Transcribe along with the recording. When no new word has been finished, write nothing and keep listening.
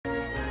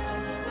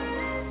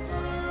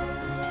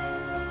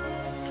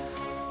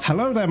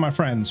Hello there my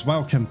friends,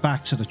 welcome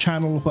back to the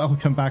channel,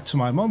 welcome back to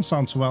my Monster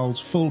Hunter World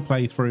full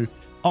playthrough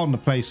on the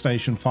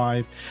PlayStation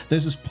 5.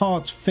 This is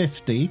part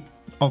 50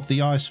 of the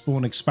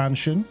Iceborne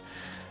expansion,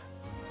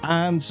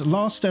 and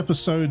last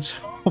episode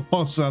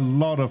was a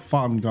lot of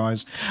fun,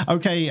 guys.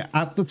 Okay,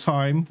 at the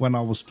time when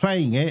I was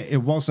playing it,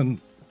 it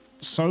wasn't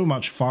so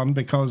much fun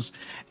because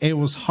it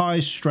was high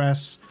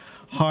stress,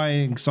 high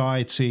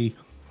anxiety.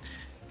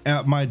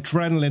 My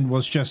adrenaline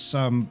was just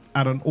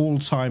at an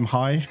all-time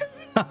high.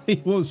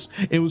 it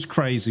was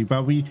crazy,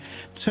 but we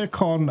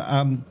took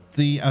on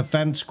the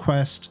event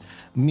quest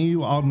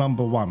Mew our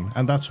number 1,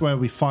 and that's where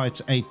we fight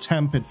a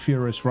tempered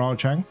furious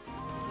Rajang.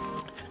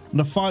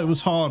 The fight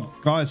was hard,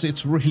 guys.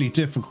 It's really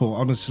difficult,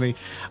 honestly.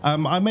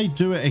 I may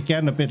do it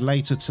again a bit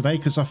later today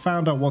because I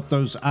found out what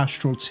those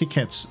astral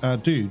tickets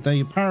do. They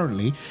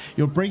apparently,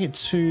 you'll bring it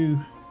to,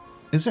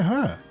 is it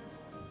her?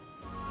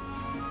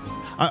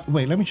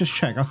 Wait, let me just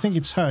check. I think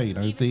it's her, you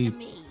know, the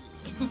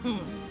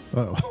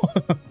oh,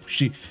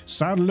 she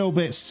sounded a little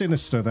bit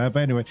sinister there,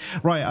 but anyway.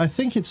 Right, I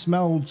think it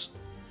smelled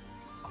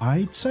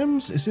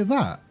items. Is it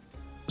that?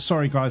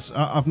 Sorry, guys.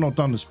 I've not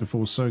done this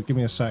before, so give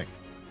me a sec.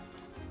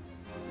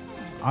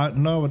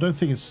 No, I don't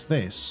think it's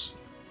this.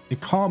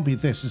 It can't be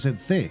this. Is it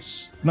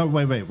this? No,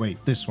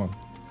 wait. This one.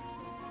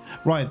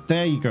 Right,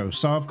 there you go.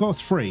 So I've got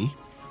 3.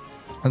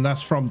 And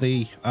that's from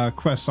the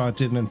quest I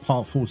did in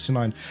part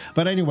 49.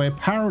 But anyway,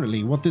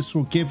 apparently what this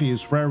will give you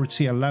is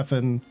rarity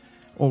 11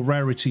 or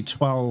rarity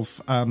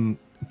 12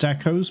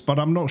 decos, but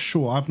I'm not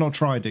sure. I've not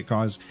tried it,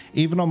 guys.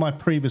 Even on my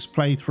previous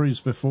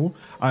playthroughs before,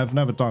 I've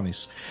never done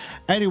this.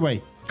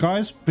 Anyway,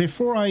 guys,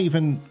 before I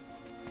even,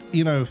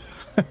 you know,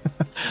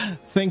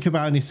 think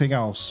about anything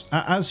else,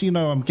 as you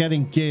know, I'm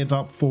getting geared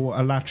up for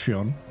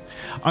Elatrion.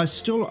 I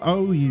still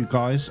owe you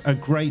guys a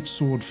great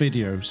sword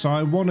video, so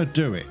I want to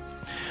do it.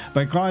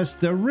 But guys,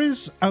 there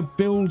is a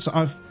build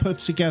I've put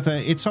together.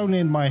 It's only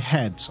in my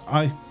head.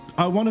 I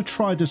want to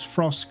try this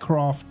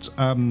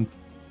Frostcraft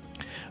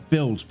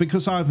build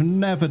because I've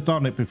never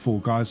done it before,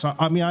 guys.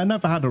 I mean, I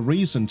never had a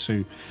reason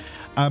to.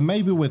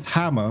 Maybe with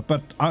hammer,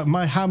 but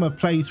my hammer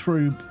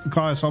playthrough,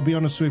 guys, I'll be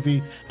honest with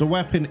you, the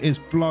weapon is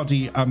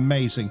bloody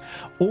amazing.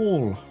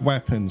 All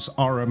weapons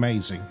are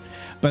amazing,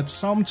 but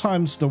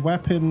sometimes the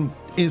weapon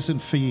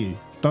isn't for you.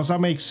 Does that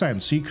make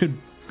sense? You could,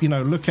 you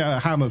know, look at a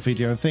hammer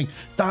video and think,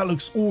 that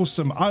looks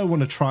awesome, I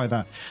want to try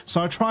that.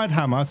 So I tried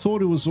hammer, I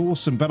thought it was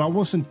awesome, but I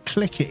wasn't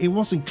clicking, it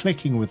wasn't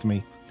clicking with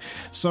me.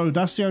 So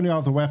that's the only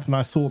other weapon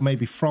I thought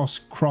maybe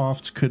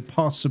Frostcraft could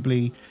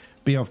possibly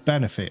be of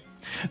benefit.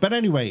 But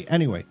anyway,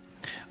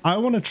 I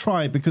want to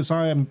try because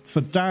I am for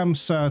damn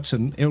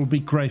certain it will be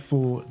great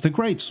for the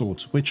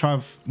greatsword, which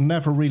I've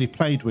never really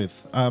played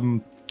with.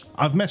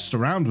 I've messed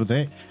around with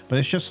it, but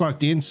it's just like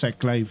the insect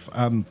glaive.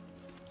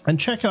 And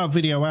check our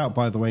video out,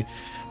 by the way,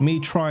 me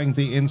trying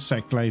the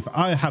insect glaive.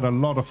 I had a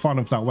lot of fun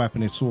with that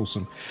weapon. It's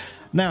awesome.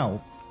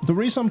 Now, the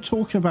reason I'm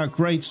talking about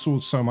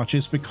greatsword so much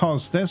is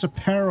because there's a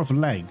pair of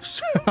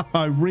legs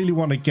I really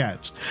want to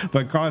get.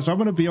 But guys, I'm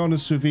going to be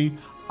honest with you,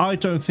 I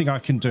don't think I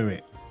can do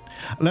it.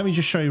 Let me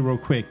just show you real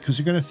quick, because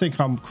you're going to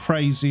think I'm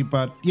crazy,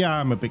 but yeah,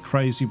 I'm a bit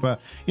crazy,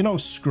 but you know,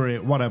 screw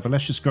it, whatever.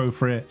 Let's just go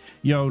for it.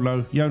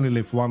 YOLO, you only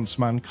live once,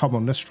 man. Come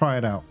on, let's try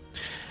it out.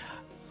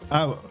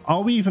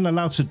 Are we even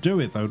allowed to do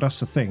it, though? That's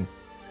the thing.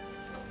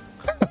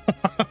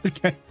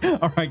 Okay.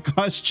 All right,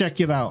 guys, check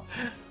it out.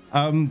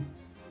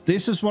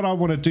 This is what I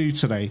want to do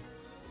today.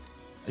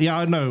 Yeah,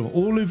 I know.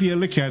 All of you are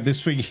looking at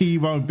this thing, he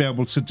won't be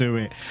able to do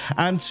it.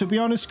 And to be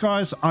honest,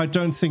 guys, I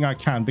don't think I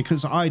can,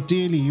 because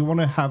ideally you want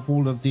to have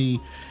all of the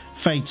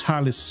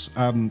Fatalis,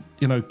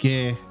 you know,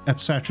 gear,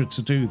 etc.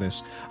 to do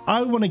this.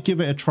 I want to give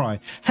it a try.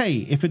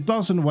 Hey, if it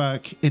doesn't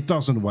work, it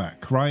doesn't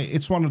work, right?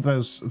 It's one of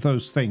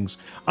those things.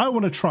 I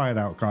want to try it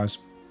out, guys.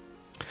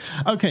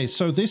 Okay,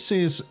 so this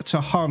is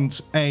to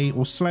hunt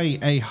or slay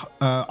a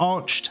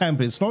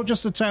arch-tempered. It's not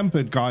just a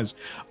tempered, guys.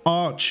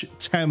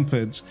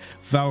 Arch-tempered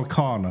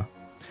Velkhana.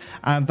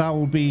 And that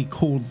will be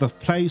called The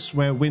Place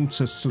Where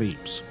Winter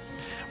Sleeps.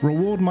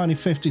 Reward money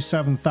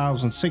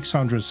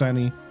 57,600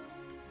 zeni.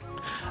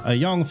 A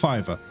young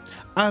 5er.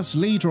 As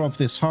leader of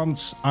this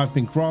hunt, I've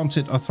been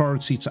granted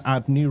authority to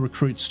add new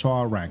recruits to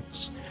our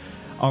ranks.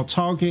 Our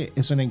target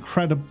is an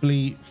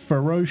incredibly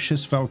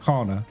ferocious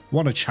Velkhana.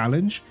 Want a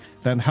challenge?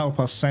 Then help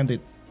us send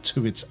it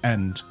to its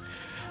end.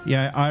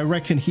 Yeah, I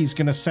reckon he's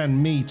going to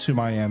send me to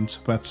my end.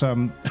 But,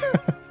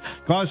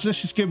 guys,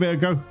 let's just give it a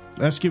go.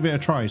 Let's give it a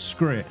try.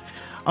 Screw it.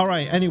 All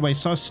right, anyway,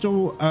 so I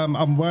still,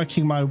 I'm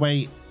working my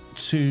way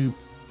to,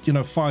 you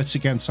know, fight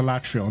against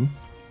Elatrion.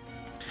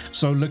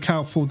 So look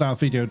out for that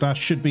video. That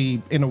should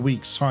be in a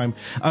week's time.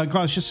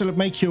 Guys, just to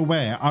make you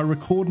aware, I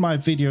record my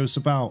videos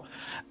about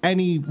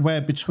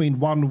anywhere between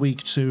 1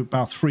 week to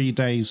about 3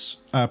 days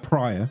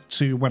prior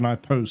to when I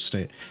post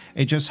it.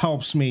 It just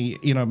helps me,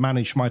 you know,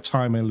 manage my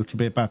time a little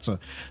bit better.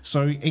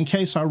 So in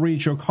case I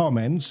read your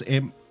comments,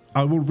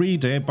 I will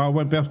read it, but I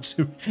won't be able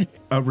to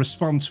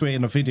respond to it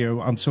in a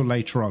video until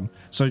later on.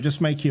 So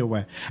just make you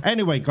aware.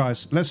 Anyway,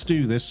 guys, let's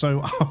do this.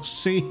 So I'll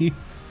see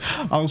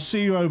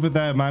you over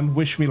there, man.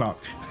 Wish me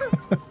luck.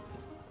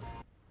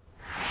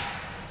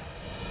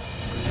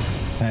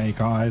 Hey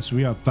guys,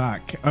 we are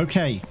back.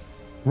 Okay,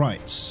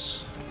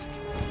 right.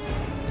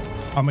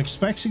 I'm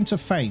expecting to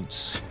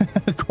faint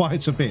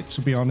quite a bit,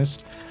 to be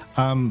honest.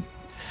 And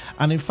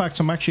in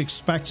fact, I'm actually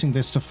expecting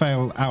this to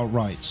fail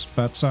outright.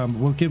 But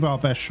we'll give it our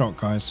best shot,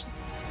 guys.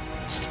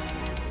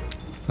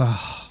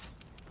 Oh,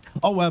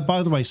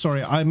 by the way,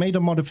 sorry. I made a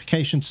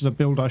modification to the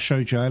build I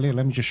showed you earlier.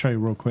 Let me just show you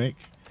real quick.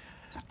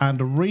 And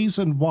the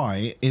reason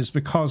why is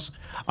because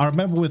I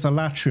remember with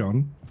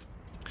Elatrion,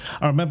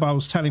 I remember I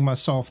was telling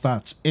myself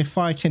that if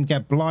I can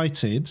get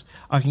blighted,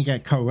 I can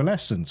get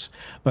coalescence.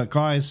 But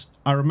guys,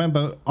 I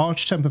remember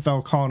Archtemper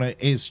Velkhana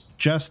is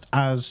just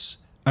as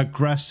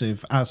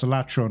aggressive as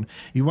Elatrion.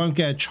 You won't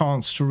get a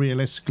chance to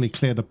realistically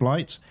clear the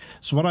blight.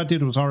 So what I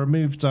did was I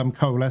removed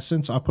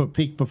coalescence. I put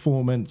peak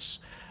performance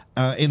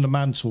in the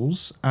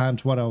mantles, and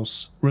what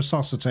else?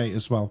 Resuscitate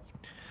as well.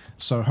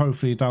 So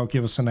hopefully that'll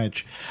give us an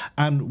edge.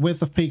 And with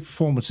the peak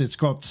performance, it's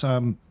got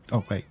oh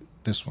wait,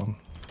 this one.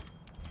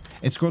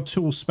 It's got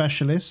tool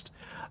specialist.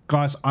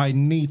 Guys, I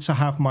need to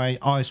have my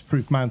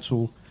ice-proof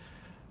mantle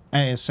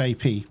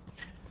ASAP.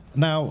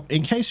 Now,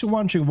 in case you're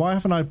wondering, why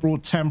haven't I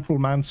brought temporal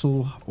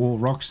mantle or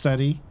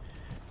rocksteady?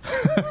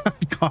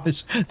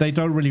 Guys, they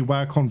don't really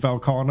work on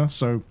Velkhana,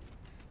 so...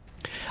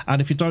 And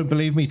if you don't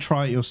believe me,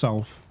 try it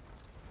yourself.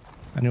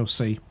 And you'll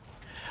see.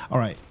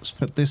 Alright, let's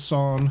put this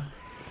on.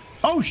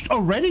 Oh,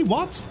 already?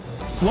 What?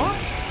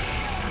 What?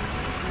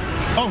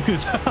 Oh,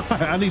 good.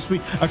 At least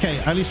we... Okay,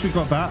 at least we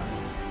got that.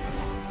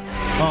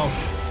 Oh,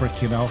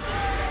 freaking hell.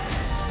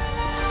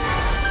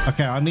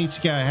 Okay, I need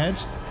to get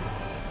ahead.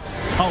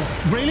 Oh,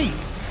 really?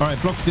 All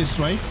right, block this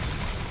way.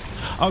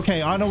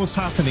 Okay, I know what's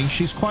happening.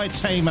 She's quite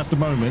tame at the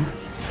moment.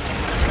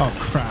 Oh,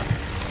 crap.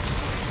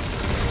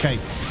 Okay.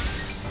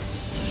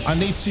 I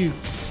need to...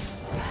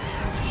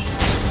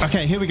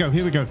 Okay, here we go,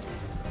 here we go.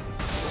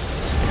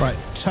 Right,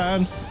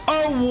 turn.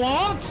 Oh,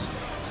 what?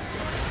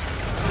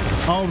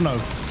 Oh,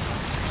 no.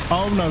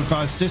 Oh, no,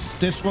 guys.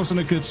 This wasn't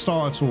a good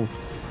start at all.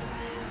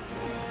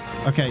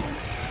 Okay.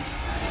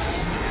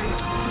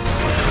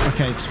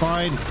 Okay, it's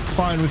fine.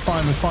 Fine, we're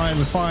fine, we're fine,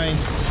 we're fine.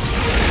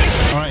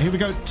 Alright, here we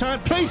go.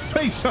 Turn, please,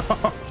 please.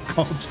 Oh,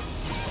 God.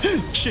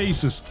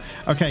 Jesus.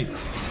 Okay.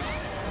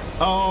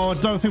 Oh, I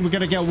don't think we're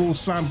going to get wall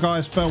slam,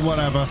 guys, but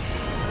whatever.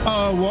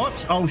 Oh,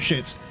 what? Oh,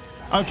 shit.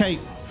 Okay,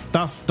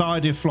 the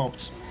idea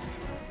flopped.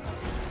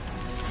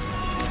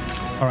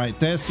 Alright,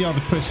 there's the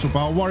other crystal, but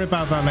I'll worry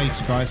about that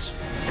later, guys.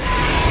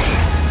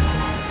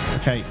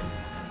 Okay.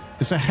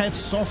 Is her head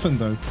softened,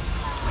 though?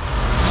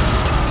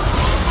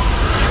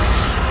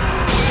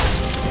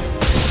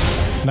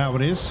 Now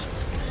it is.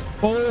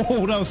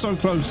 Oh, that was so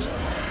close.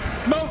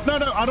 No, no,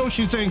 no. I know what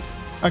she's doing.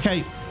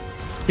 Okay.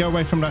 Get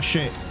away from that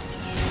shit.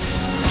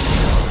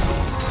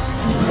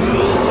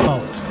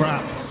 Oh,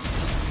 crap.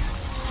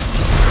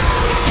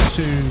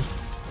 2.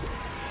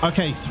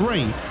 Okay,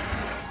 3.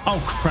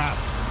 Oh, crap.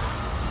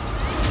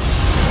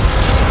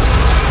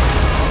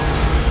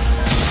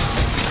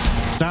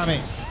 Damn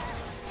it.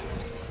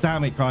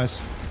 Damn it,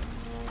 guys.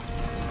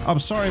 I'm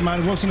sorry,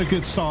 man. It wasn't a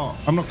good start.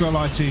 I'm not going to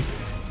lie to you.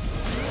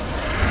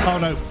 Oh,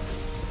 no.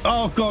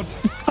 Oh, God.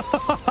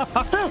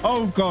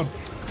 Oh, God.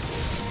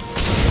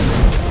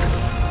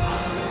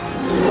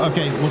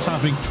 Okay, what's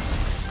happening?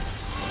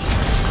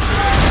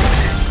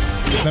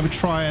 Let me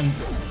try and...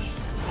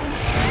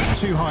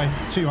 Too high,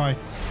 too high.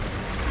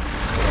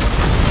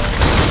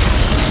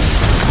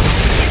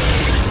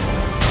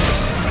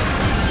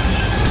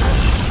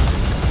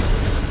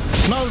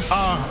 No!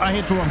 Ah, I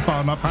hit the wrong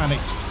button. I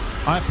panicked.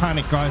 I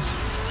panicked, guys.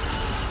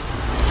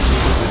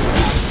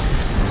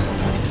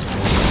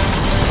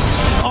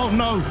 Oh,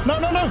 no. No,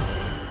 no, no.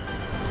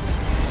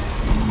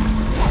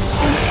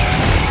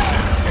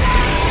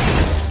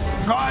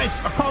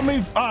 Guys, I can't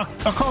move. I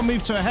can't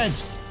move to a head.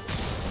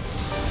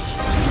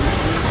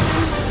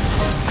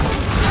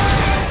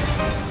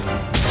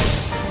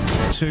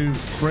 Two,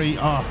 three.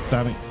 Ah,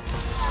 damn it.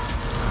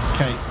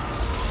 Okay.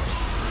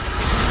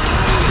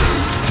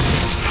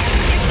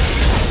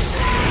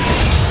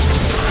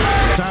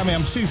 Damn it,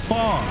 I'm too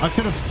far. I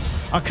could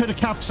have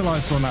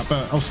capitalized on that,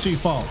 but I was too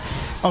far.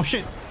 Oh,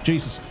 shit.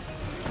 Jesus.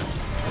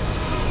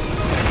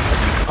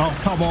 Oh,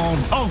 come on.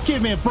 Oh,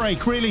 give me a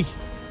break, really?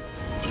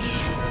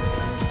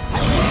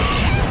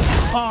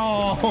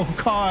 Oh,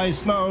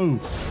 guys, no.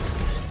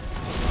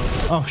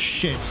 Oh,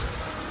 shit.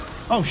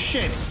 Oh,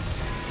 shit.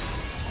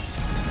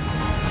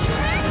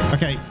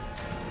 Okay.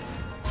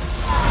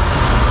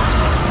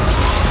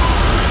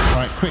 All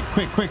right, quick,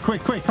 quick, quick,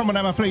 quick, quick. Come on,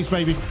 Emma, please,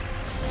 baby.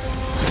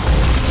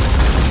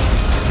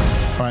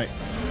 All right.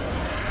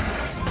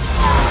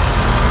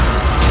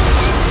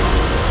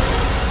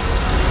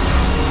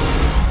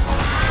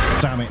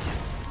 Damn it.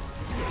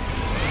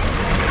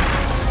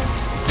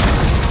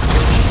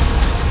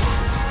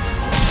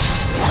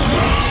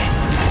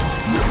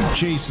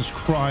 Jesus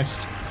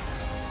Christ.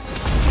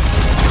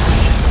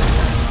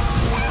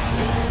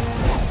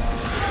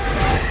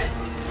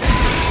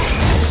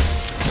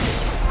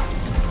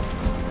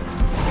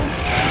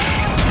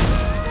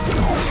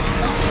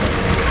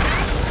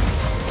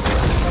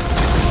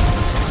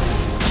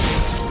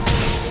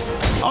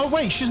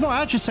 Wait, she's not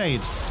agitated.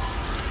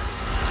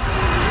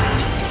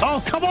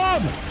 Oh, come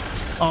on.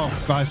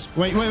 Oh, guys.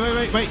 Wait.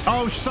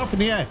 Oh, she's up in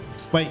the air.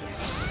 Wait.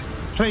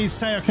 Please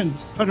say I can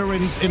put her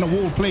in a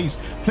wall, please.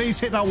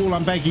 Please hit that wall,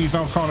 I'm begging you,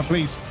 Velkhana,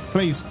 please.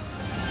 Please.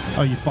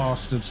 Oh, you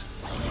bastard.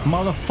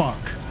 Motherfuck.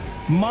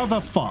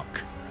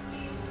 Motherfuck.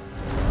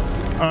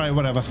 Alright,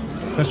 whatever.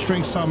 Let's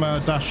drink some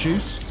dash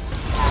juice.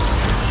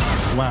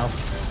 Wow.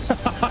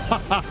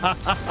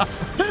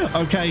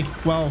 Okay,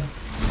 well.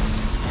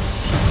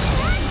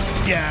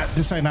 Yeah,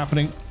 this ain't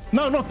happening.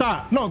 No, not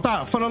that. Not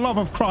that. For the love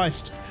of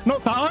Christ.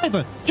 Not that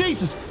either.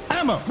 Jesus.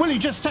 Emma, will you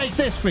just take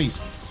this, please?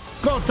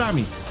 God damn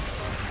you.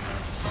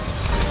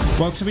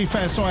 Well, to be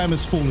fair, it's not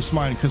Emma's fault, it's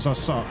mine because I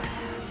suck.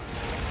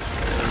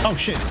 Oh,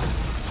 shit.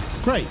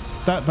 Great.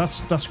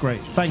 That's great.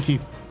 Thank you.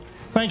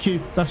 Thank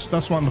you.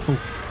 That's wonderful.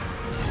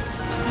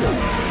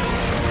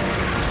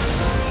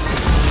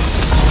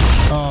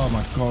 Oh,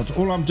 my God.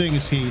 All I'm doing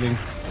is healing.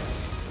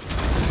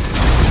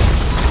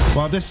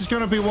 Well, this is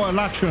going to be what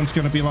Elatrion's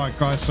going to be like,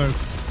 guys, so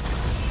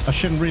I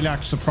shouldn't really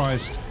act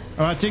surprised.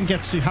 And I didn't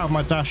get to have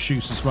my dash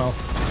juice as well.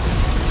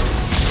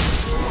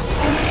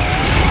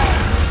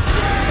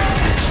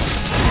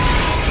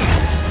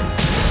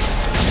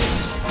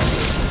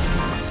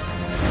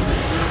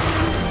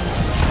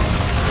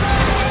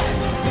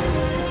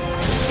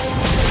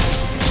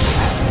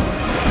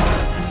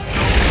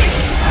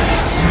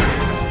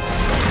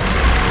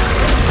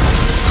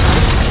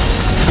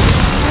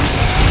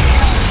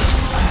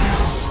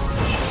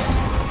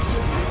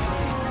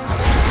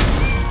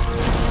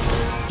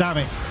 Damn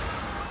it.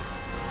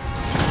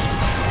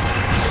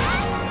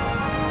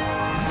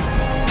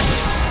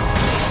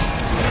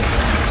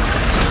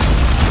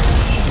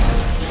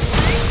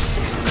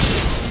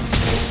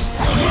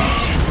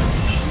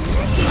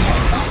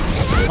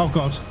 Oh,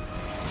 God.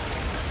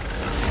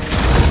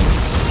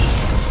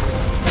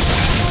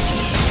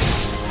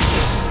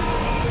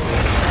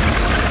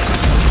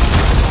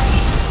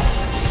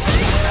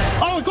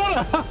 Oh, I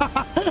got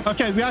her.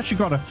 Okay, we actually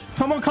got her.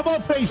 Come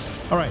on, please.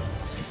 All right.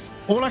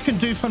 All I can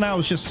do for now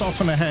is just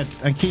soften her head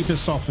and keep it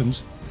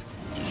softened.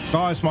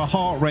 Guys, my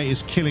heart rate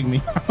is killing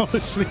me,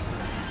 honestly.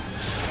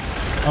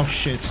 Oh,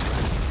 shit.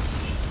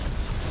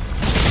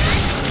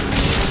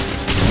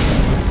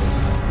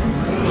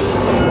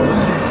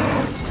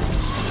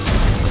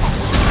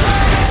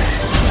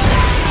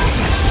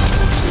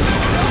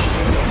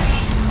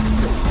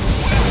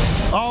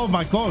 Oh,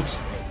 my God.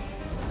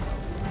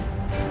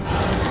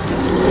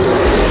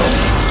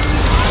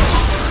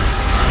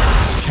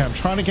 I'm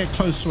trying to get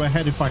close to her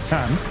head if I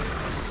can.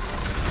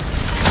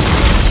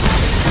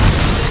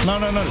 No,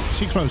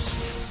 too close.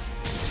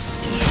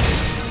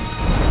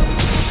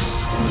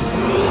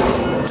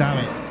 Damn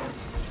it.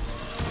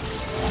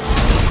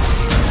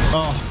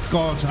 Oh,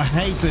 God, I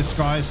hate this,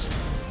 guys.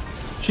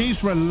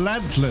 She's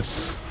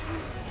relentless.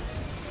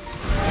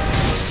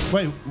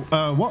 Wait,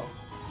 what?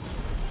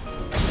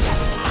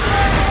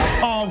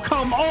 Oh,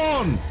 come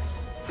on!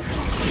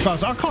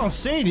 Guys, I can't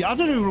see any. I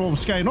don't know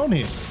what's going on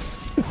here.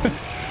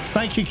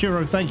 Thank you,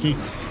 Kuro. Thank you.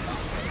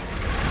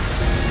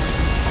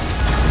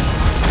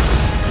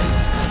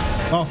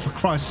 Oh, for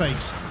Christ's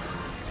sakes.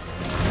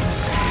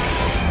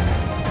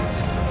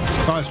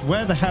 Guys,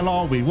 where the hell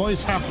are we? What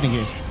is happening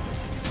here?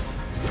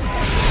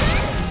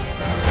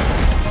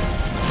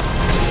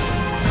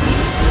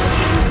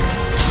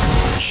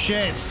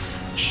 Shit.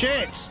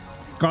 Shit.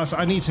 Guys,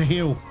 I need to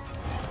heal.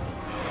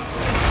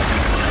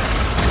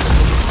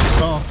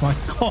 Oh, my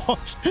God.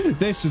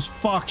 This is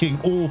fucking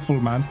awful,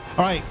 man.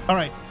 All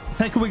right.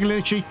 Take a wiggle,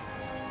 itchy.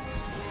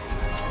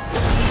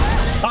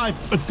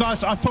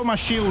 Guys, I put my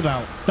shield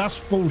out. That's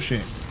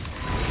bullshit.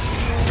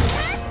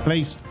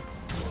 Please.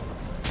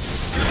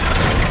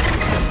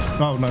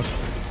 Oh, no.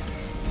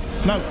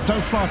 No,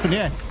 don't fly up in the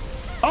air.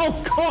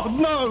 Oh, God,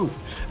 no.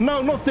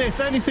 No, not this.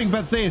 Anything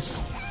but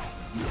this.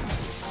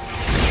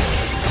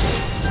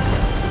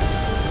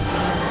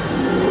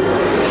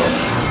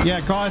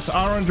 Yeah, guys,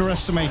 I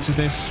underestimated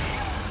this.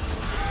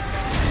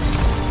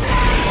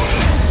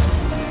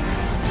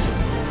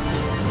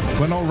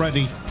 We're not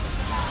ready.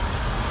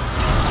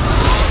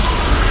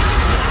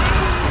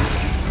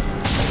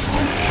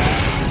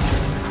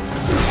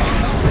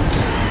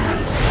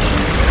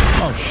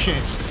 Oh, shit.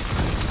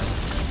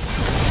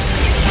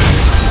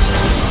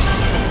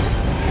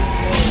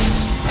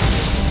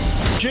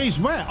 Jeez,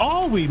 where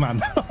are we,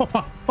 man? Oh,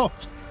 my God.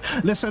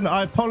 Listen,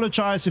 I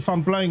apologize if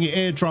I'm blowing your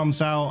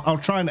eardrums out. I'll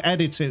try and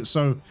edit it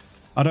so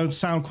I don't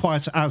sound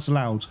quite as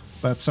loud.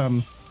 But,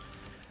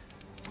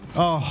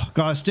 oh,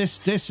 guys,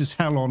 this is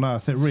hell on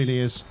earth. It really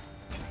is.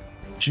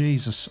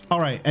 Jesus. All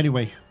right,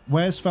 anyway,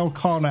 where's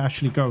Velkhana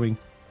actually going?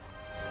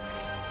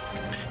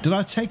 Did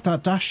I take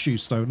that dash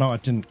juice, though? No, I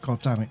didn't.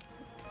 God damn it.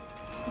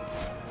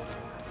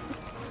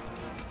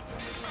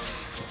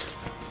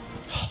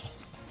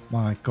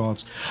 My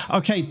God.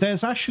 Okay,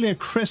 there's actually a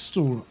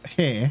crystal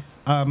here.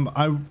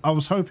 I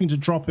was hoping to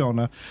drop it on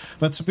her.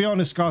 But to be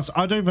honest, guys,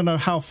 I don't even know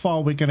how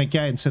far we're going to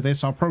get into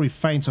this. I'll probably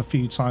faint a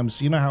few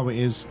times. You know how it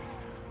is.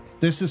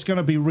 This is going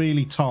to be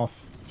really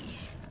tough.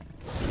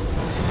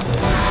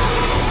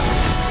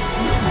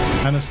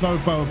 And there's no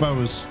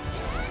boas.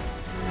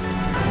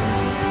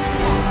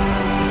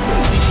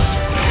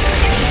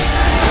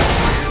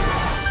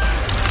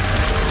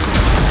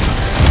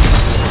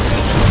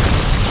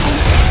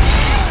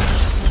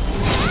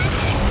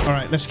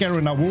 Alright, let's get her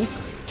in that wall.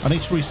 I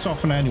need to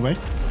re-soften her anyway.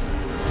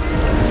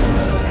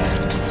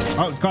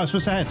 Oh, guys,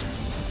 what's ahead?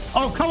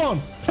 Oh, come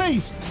on,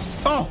 please.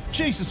 Oh,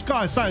 Jesus,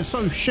 guys, that is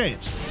so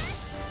shit.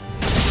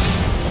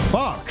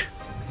 Fuck.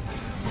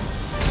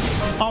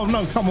 Oh,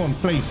 no, come on,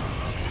 please.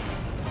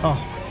 Oh,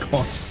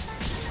 God.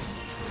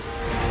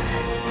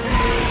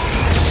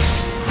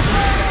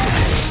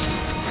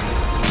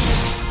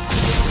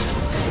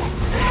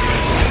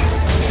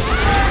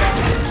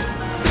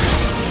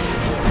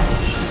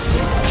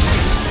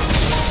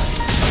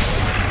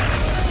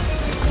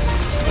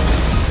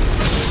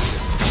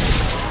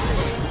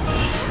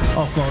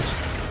 Oh, God.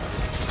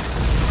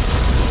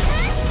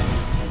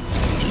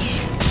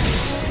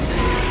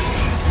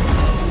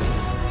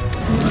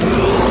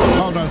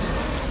 Oh, no.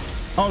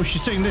 Oh,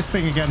 she's doing this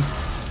thing again.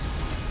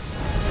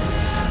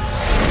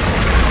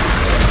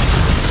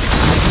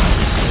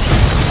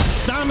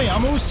 Damn it,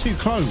 I'm always too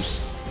close.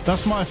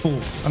 That's my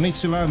fault. I need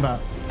to learn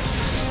that.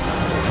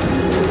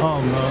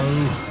 Oh,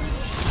 no.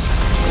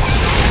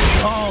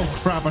 Oh,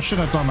 crap. I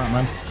shouldn't have done that,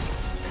 man.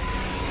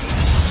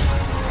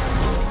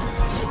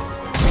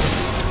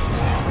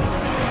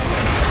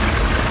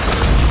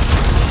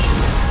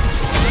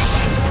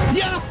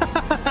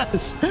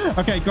 Yes!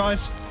 Okay,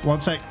 guys.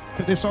 One sec.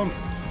 Put this on.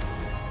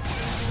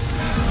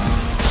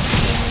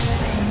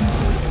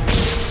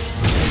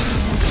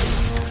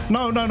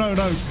 No, no, no,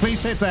 no.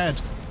 Please hit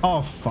that.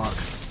 Oh, fuck.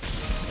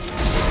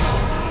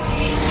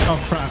 Oh,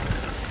 crap.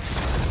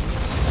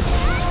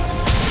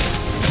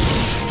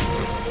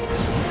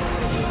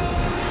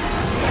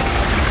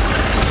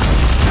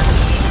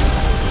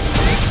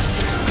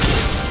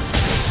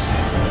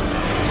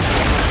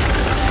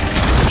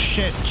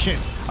 Shit.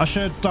 I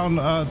should have done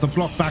the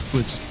block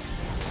backwards.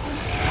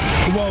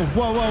 Whoa,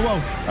 whoa, whoa,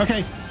 whoa.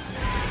 Okay.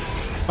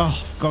 Oh,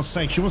 for God's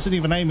sake. She wasn't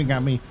even aiming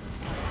at me.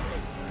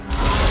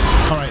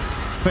 All right.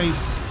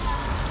 Please.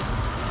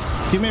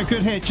 Give me a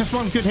good hit. Just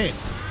one good hit.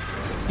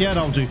 Yeah,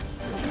 that'll do.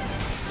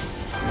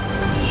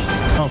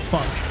 Oh,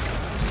 fuck.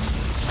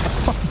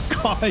 Oh,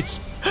 guys.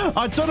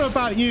 I don't know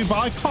about you, but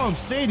I can't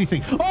see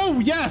anything. Oh,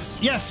 yes.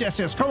 Yes, yes,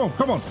 yes. Come on,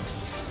 come on.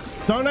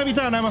 Don't let me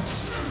down, Emma.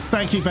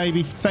 Thank you,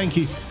 baby. Thank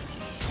you.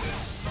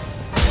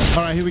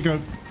 All right, here we go.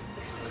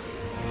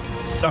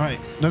 All right,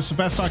 that's the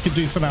best I can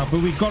do for now, but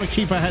we've got to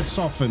keep our head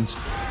softened.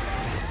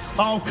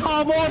 Oh,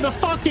 come on, the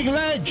fucking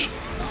ledge.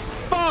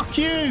 Fuck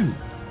you.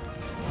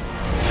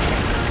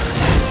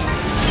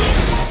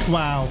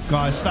 Wow,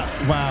 guys,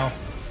 wow.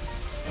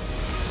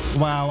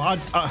 Wow,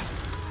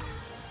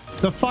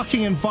 the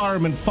fucking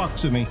environment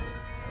fucked with me.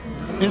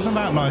 Isn't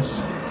that nice?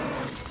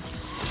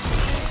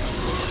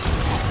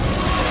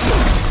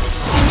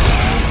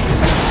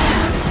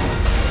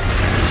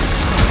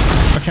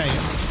 Okay,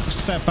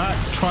 step back,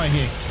 try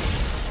here.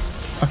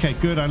 Okay,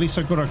 good, at least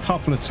I got her a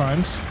couple of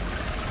times.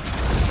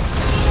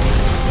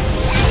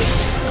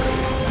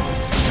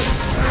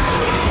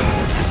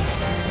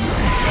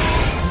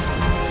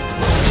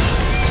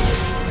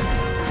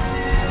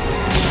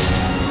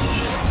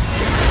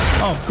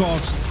 Oh,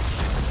 God.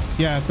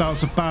 Yeah, that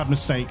was a bad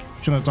mistake.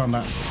 Shouldn't have done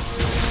that.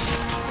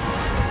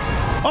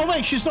 Oh,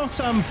 wait, she's not,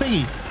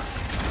 thingy.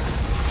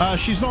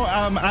 She's not,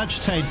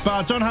 agitated, but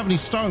I don't have any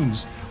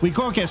stones. We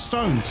gotta get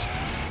stones.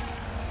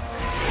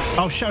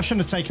 Oh, shit, I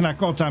shouldn't have taken that.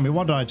 God damn it,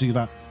 why did I do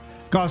that?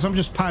 Guys, I'm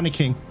just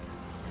panicking.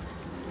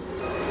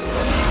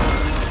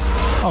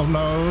 Oh,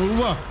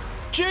 no.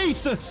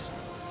 Jesus!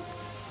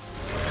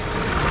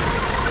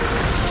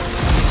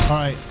 All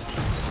right.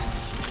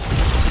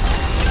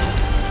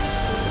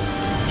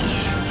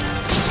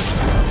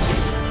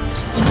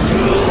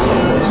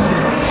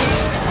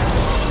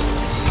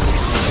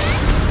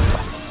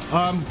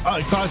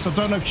 Guys, I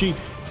don't know if she...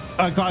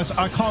 guys,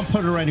 I can't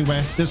put her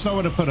anywhere. There's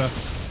nowhere to put her.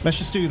 Let's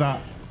just do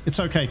that. It's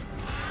okay.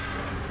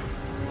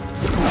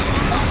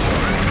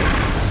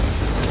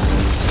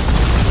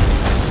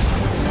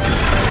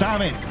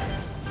 Damn it.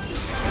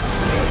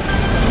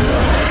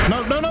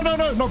 No, no, no, no,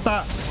 no, not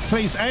that.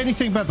 Please,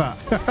 anything but that.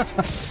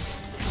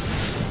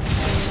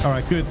 All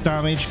right, good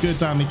damage, good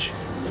damage.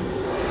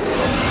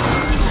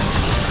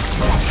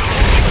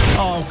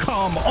 Oh,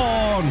 come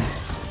on.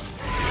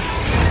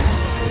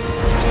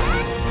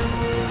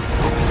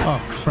 Oh,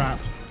 crap.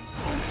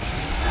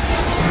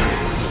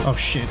 Oh,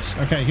 shit.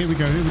 Okay, here we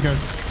go, here we go.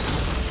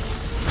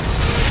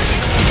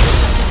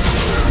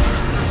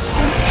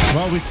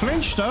 Well, we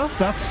flinched her.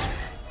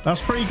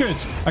 That's pretty good.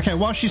 Okay,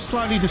 while she's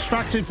slightly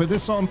distracted, put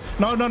this on.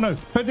 No, no, no.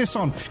 Put this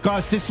on.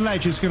 Guys, this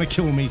ledge is going to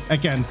kill me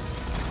again.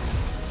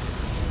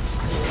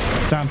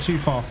 Damn, too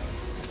far.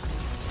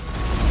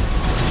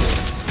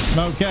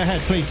 No, get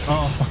ahead, please.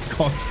 Oh, my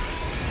God.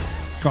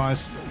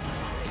 Guys.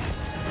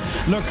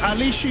 Look, at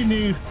least you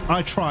knew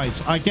I tried.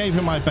 I gave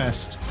it my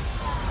best.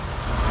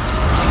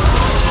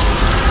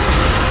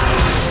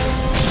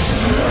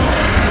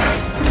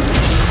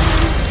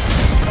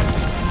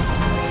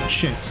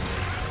 Shit.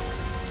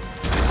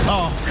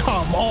 Oh,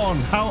 come on.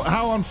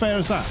 How unfair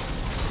is that?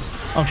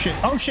 Oh, shit.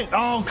 Oh, shit.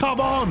 Oh, come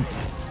on.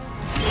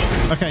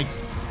 Okay.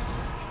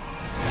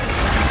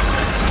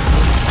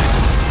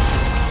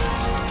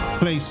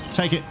 Please,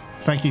 take it.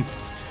 Thank you.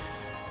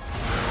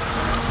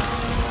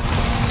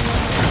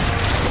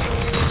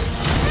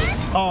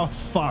 Oh,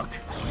 fuck.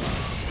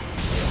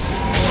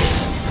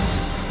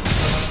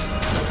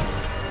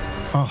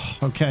 Oh,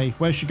 okay.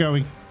 Where's she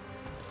going?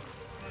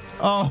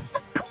 Oh,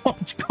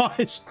 God,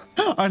 guys.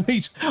 I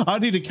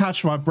need to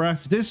catch my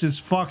breath. This is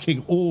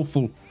fucking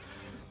awful.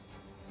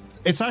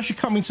 It's actually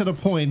coming to the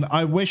point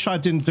I wish I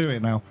didn't do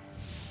it now.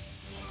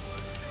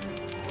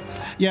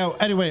 Yeah,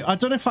 anyway, I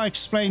don't know if I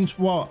explained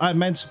what I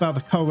meant about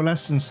the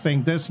coalescence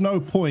thing. There's no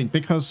point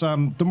because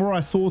the more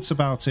I thought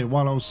about it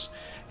while I was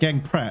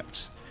getting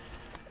prepped.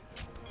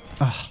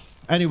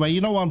 Anyway,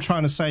 you know what I'm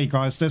trying to say,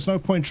 guys. There's no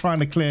point trying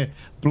to clear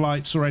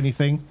blights or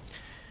anything.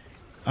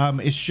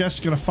 It's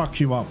just going to fuck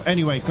you up.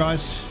 Anyway,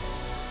 guys.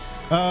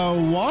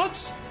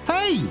 What?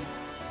 Hey!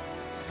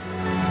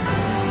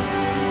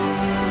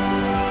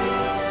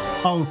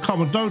 Oh,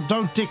 come on.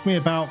 Don't dick me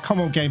about.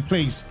 Come on, game,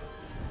 please.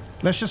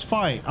 Let's just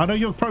fight. I know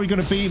you're probably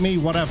going to beat me,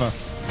 whatever.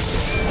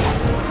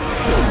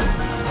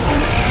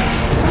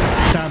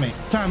 Damn it.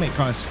 Damn it,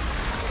 guys.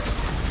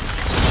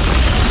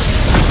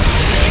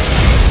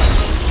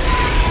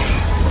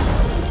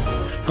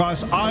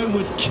 Guys, I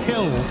would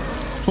kill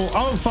for...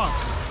 Oh, fuck.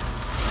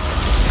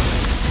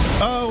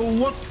 Oh,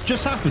 what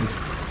just happened?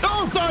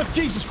 Oh, dive!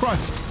 Jesus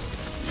Christ.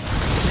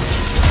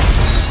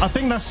 I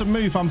think that's the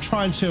move I'm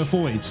trying to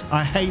avoid.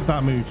 I hate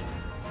that move.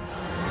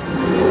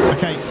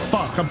 Okay,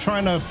 fuck. I'm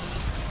trying to...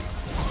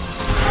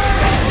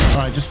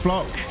 Alright, just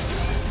block.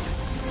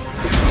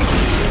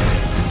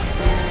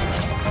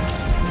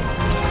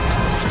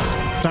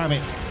 Damn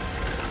it.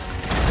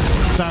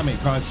 Damn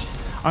it, guys.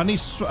 I need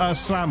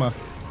slammer.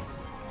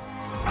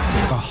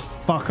 Oh,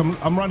 fuck.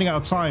 I'm running out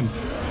of time.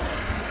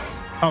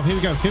 Oh, here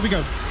we go. Here we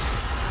go.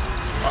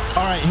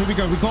 Alright, here we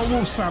go. We got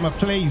wall slammer,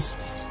 please.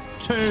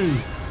 2,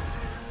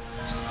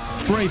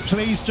 3.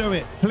 Please do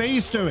it.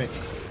 Please do it.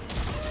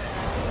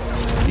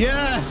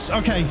 Yes.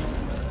 Okay.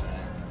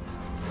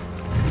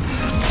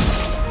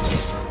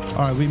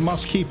 Alright, we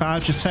must keep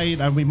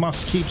agitating and we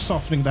must keep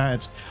softening the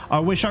head. I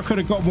wish I could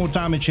have got more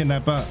damage in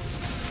there, but...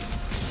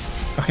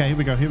 Okay, here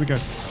we go, here we go.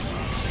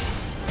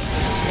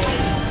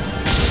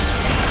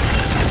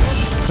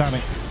 Damn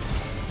it.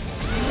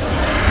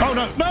 Oh,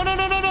 no, no, no,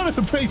 no, no, no,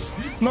 no, please.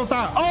 Not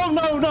that. Oh,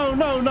 no, no,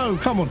 no, no.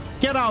 Come on.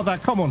 Get out of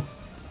that. Come on.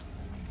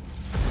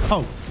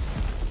 Oh.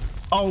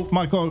 Oh,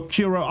 my God.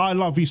 Kuro, I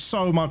love you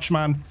so much,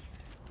 man.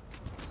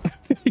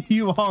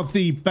 You are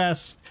the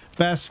best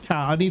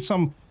cat. I need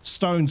some...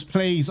 stones,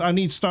 please. I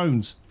need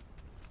stones.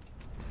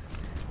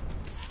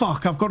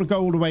 Fuck, I've got to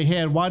go all the way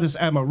here. Why does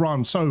Emma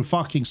run so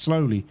fucking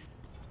slowly?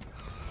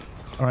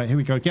 Alright, here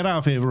we go. Get out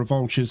of here,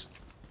 revoltures.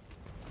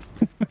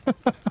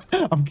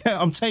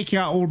 I'm taking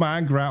out all my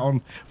anger out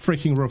on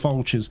freaking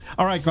revoltures.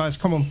 Alright, guys,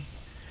 come on.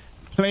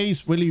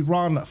 Please, will you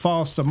run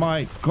faster?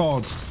 My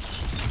God.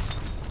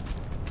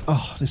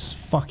 Oh, this is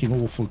fucking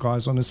awful,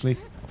 guys, honestly.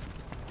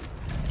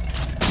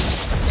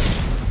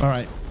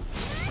 Alright.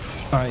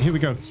 Alright, here we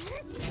go.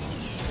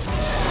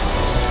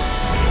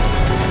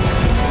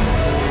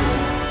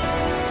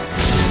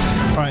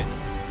 Right.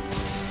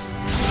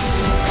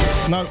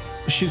 No,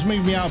 she's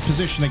moved me out of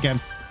position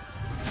again.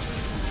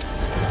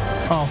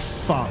 Oh,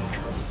 fuck.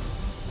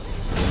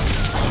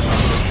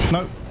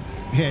 No.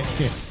 Here,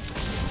 here.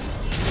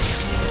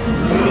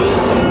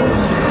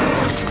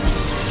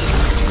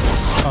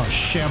 Oh,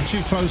 shit, I'm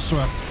too close to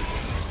her.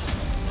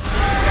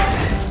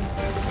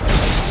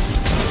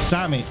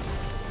 Damn it.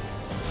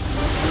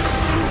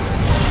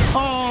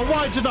 Oh,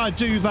 why did I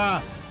do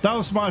that? That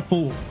was my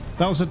fault.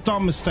 That was a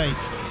dumb mistake.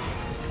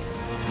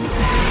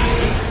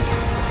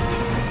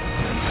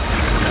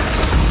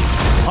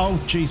 Oh,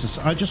 Jesus.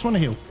 I just want to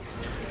heal.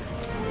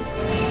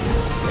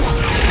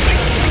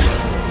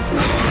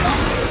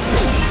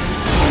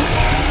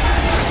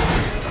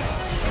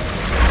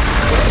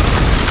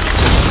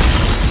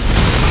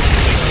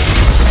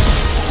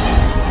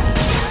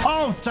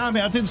 Oh, damn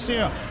it. I didn't see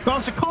her.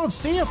 Guys, I can't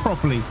see her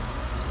properly.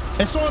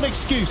 It's not an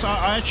excuse.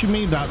 I actually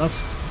mean that.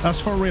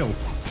 That's for real.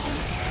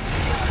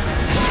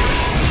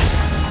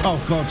 Oh,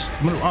 God.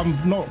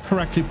 I'm not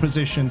correctly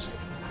positioned.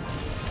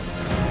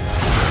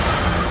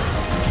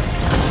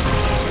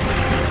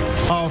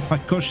 Oh, my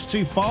gosh. It's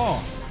too far.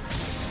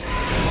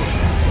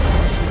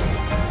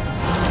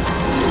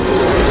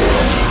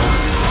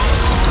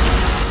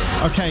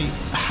 Okay.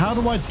 How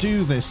do I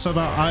do this so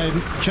that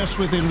I'm just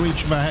within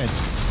reach of my head?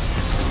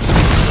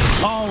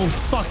 Oh,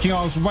 fucking,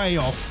 I was way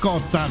off.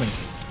 God damn it.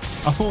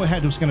 I thought her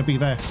head was going to be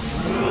there.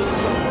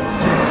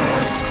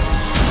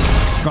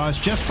 Guys,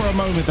 just for a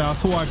moment there, I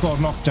thought I got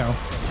knocked down.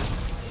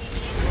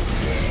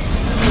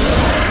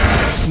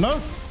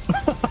 Nope.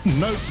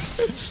 Nope.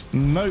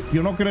 Nope.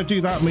 You're not going to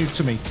do that move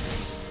to me.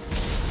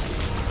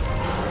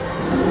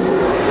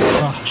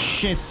 Oh,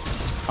 shit.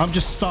 I'm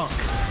just stuck.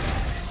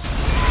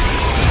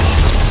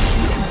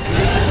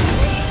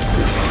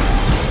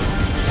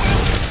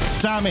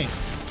 Damn it.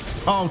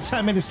 Oh,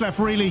 10 minutes left,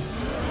 really?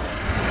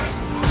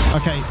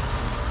 Okay.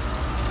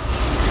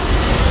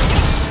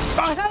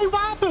 Oh, hey,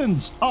 what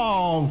happened?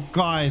 Oh,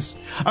 guys.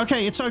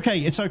 Okay, it's okay.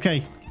 It's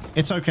okay.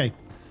 It's okay.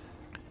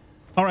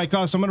 All right,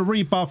 guys, I'm going to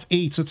rebuff,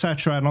 eat,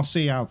 etc., and I'll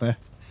see you out there.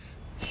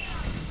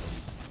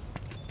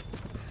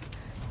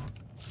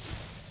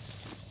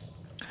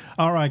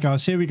 All right,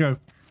 guys, here we go.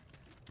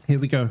 Here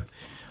we go.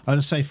 I'm going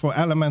to say for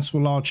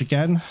elemental large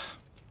again.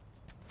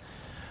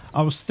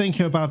 I was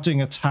thinking about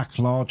doing attack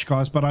large,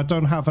 guys, but I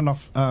don't have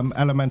enough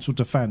elemental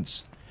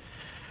defense.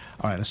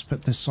 All right, let's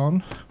put this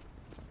on.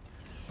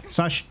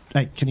 Sash,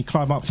 hey, can you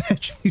climb up there?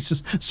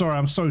 Jesus. Sorry,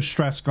 I'm so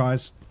stressed,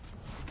 guys.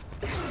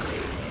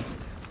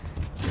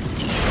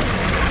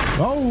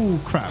 Oh,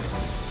 crap.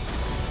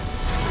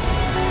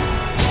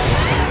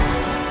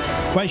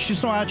 Wait,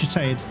 she's not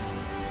agitated.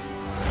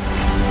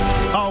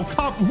 Oh,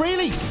 come,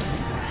 really?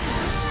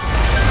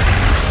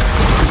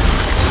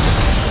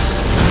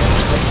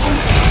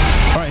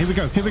 All right, here we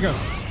go. Here we go.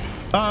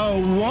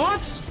 Oh,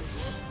 what?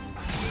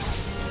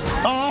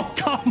 Oh,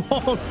 come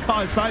on,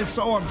 guys. That is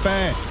so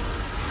unfair.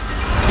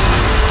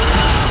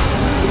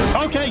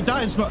 Okay,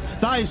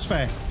 that is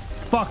fair.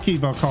 Fuck you,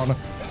 Velkhana.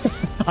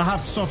 I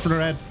have to soften her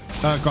head,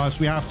 guys.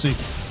 We have to.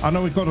 I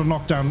know we've got a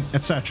knockdown,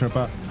 etc.,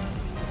 but...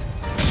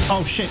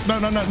 Oh, shit. No,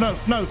 no, no, no,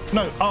 no,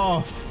 no.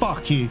 Oh,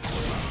 fuck you.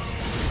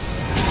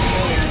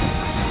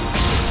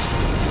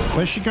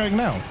 Where's she going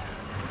now?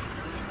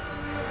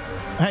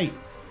 Hey.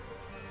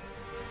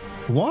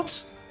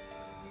 What?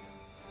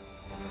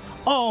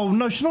 Oh,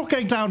 no, she's not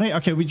going down here.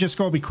 Okay, we just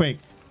got to be quick.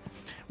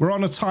 We're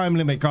on a time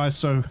limit, guys,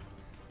 so...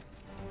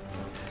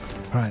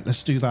 All right,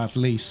 let's do that at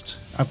least.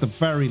 At the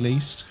very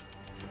least.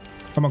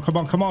 Come on, come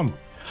on, come on.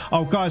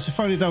 Oh, guys, if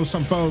only there was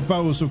some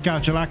bows or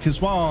Gadjalak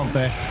as well, aren't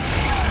there?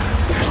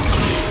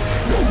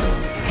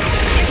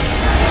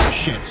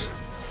 Shit.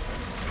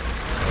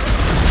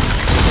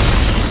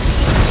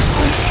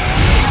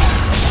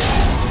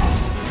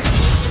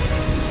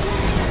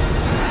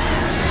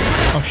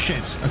 Oh,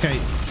 shit. Okay.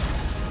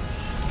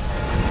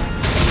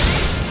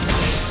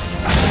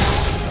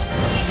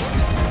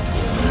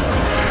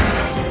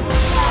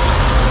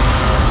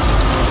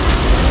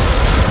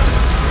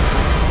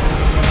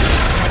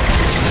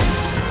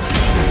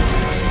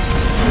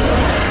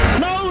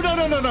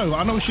 No,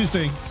 I know what she's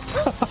doing.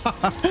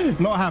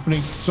 Not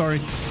happening. Sorry.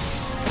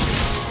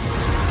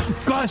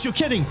 Guys, you're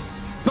kidding.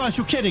 Guys,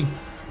 you're kidding.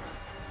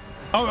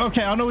 Oh,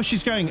 okay. I know where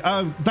she's going.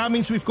 That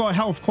means we've got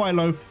health quite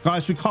low.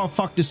 Guys, we can't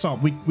fuck this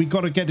up. We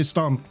got to get this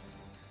done.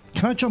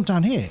 Can I jump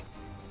down here?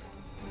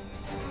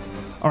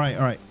 All right,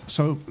 all right.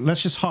 So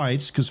let's just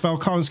hide because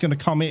Velkhana's going to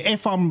come in.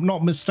 If I'm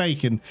not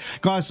mistaken.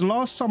 Guys, the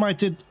last time I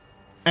did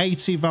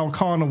 80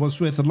 Velkhana was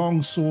with a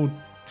longsword,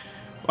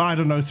 I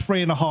don't know,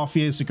 3.5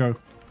 years ago.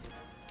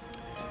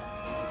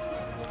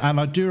 And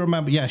I do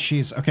remember, yeah, she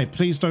is. Okay,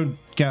 please don't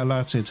get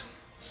alerted.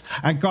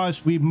 And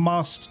guys, we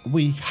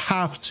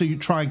have to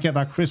try and get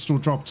that crystal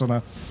dropped on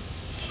her.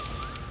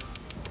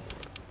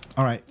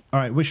 All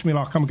right, wish me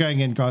luck. I'm going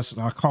in, guys.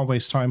 I can't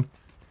waste time.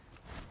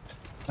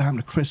 Damn,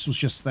 the crystal's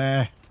just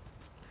there.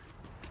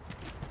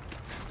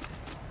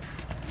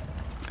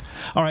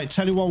 All right,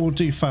 tell you what we'll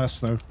do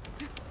first, though.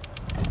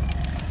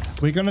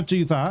 We're going to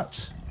do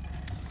that.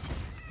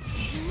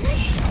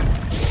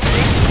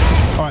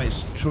 All right,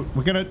 so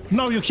we're gonna...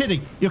 No, you're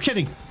kidding. You're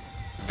kidding.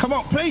 Come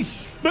on, please.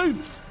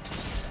 Move.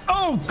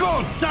 Oh,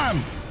 God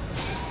damn.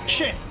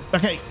 Shit.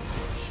 Okay.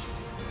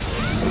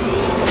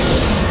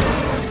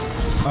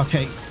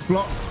 Okay,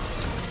 block.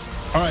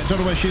 All right, don't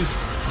know where she is.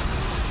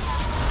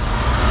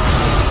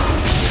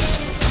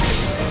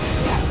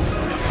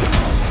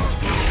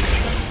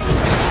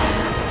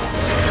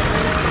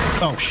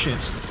 Oh,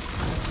 shit.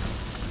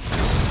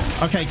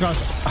 Okay,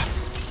 guys.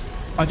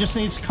 I just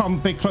need to come a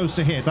bit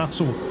closer here,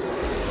 that's all.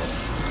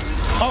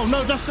 Oh,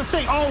 no, that's the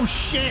thing. Oh,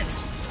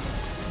 shit.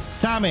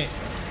 Damn it.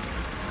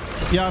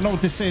 Yeah, I know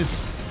what this is.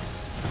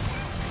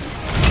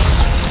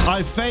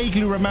 I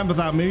vaguely remember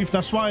that move.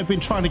 That's why I've been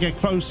trying to get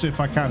closer if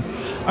I can.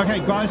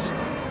 Okay, guys.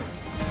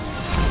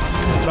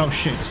 Oh,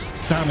 shit.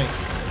 Damn it.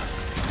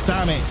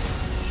 Damn it.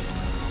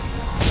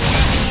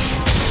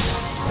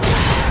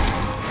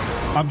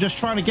 I'm just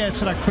trying to get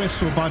to that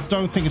crystal, but I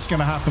don't think it's going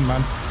to happen,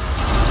 man.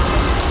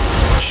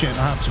 Shit,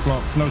 I have to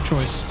block. No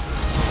choice.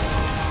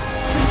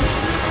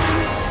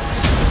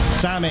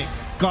 Damn it.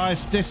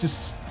 Guys, this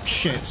is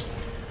shit.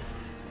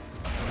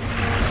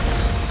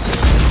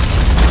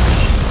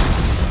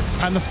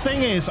 And the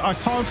thing is, I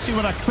can't see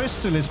where that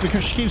crystal is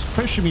because she keeps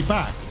pushing me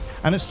back.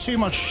 And there's too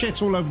much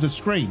shit all over the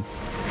screen.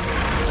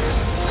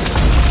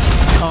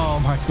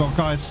 Oh my god,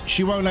 guys.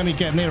 She won't let me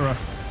get near her.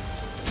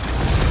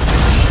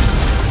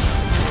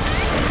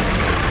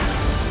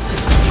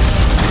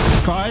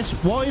 Guys,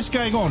 what is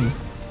going on?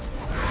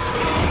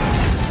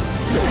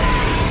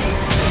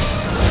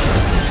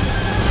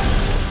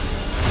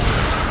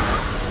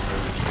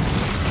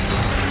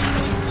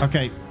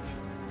 Okay,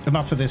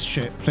 enough of this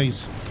shit,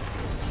 please.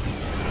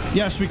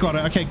 Yes, we got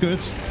it. Okay,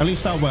 good. At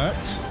least that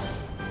worked.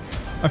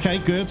 Okay,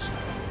 good.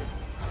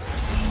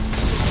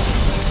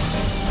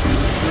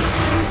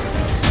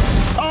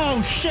 Oh,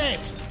 Oh,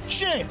 shit!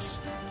 Shit!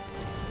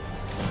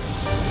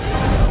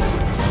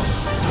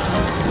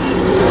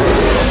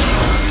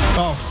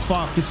 Oh,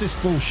 fuck. Is this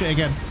bullshit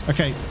again?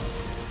 Okay.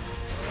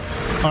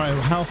 Alright,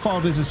 how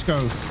far does this go?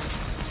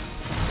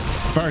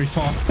 Very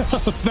far.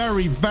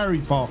 Very, very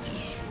far.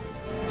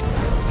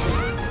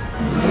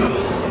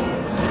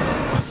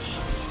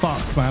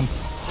 Fuck, man.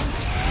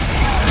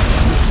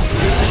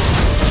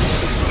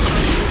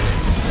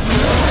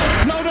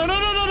 No, no, no,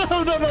 no, no,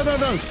 no, no, no, no,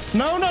 no.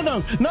 No, no,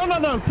 no. No, no,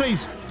 no,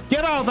 please.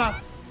 Get out of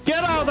that.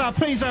 Get out of that,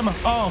 please, Emma.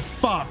 Oh,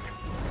 fuck.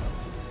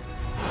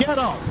 Get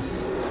up.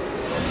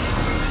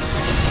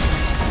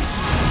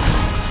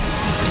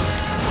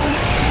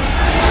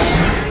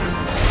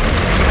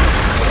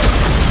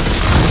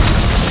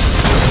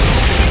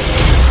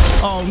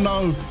 Oh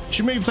no,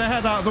 she moved her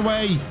head out of the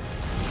way.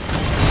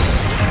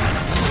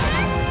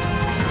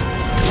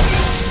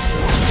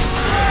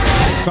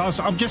 Guys,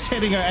 I'm just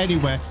hitting her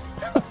anywhere.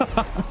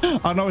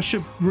 I know I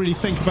should really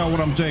think about what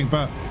I'm doing,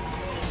 but...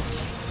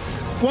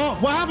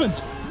 What? What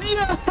happened?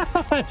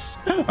 Yes!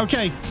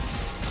 Okay.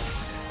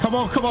 Come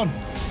on, come on.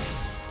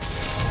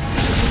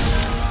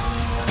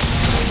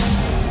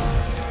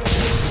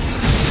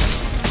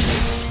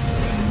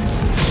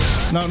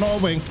 No, not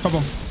a wing. Come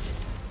on.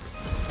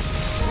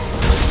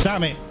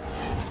 Damn it.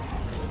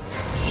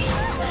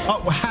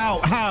 Oh,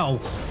 how?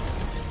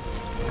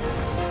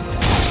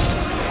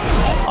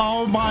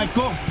 Oh my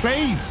god,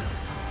 please.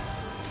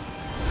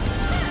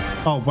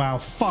 Oh wow,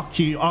 fuck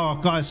you. Oh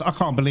guys, I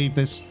can't believe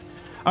this.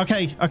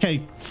 Okay,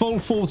 okay, full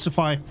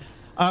fortify.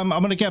 I'm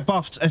gonna get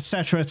buffed,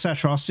 etc,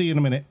 etc. I'll see you in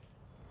a minute.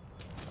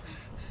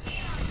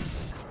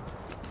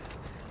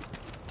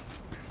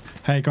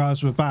 Hey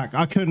guys, we're back.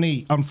 I couldn't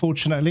eat,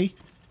 unfortunately,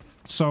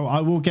 so I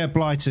will get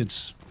blighted.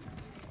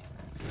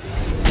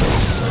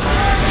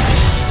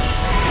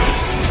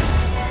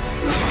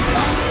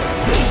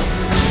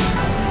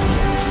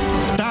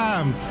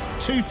 Damn,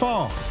 too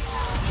far.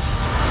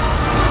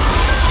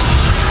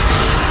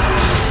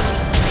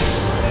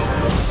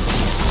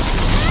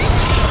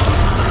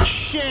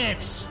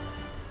 Shit.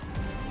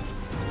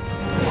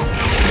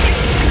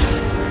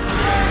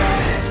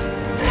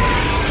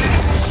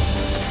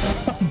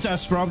 I'm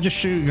desperate. I'm just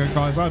shooting it,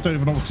 guys. I don't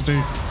even know what to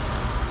do.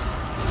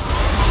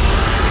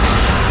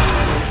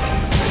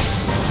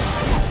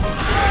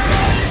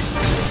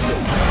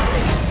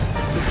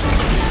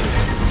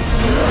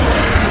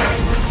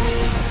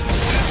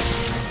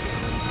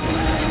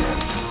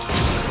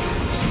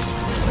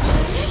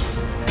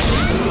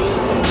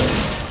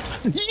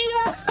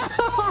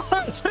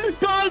 Yes!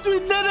 Guys, we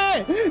did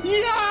it!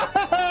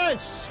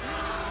 Yes!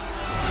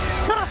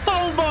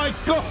 Oh my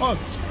god!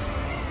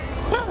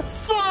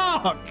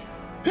 Fuck!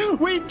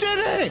 We did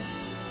it!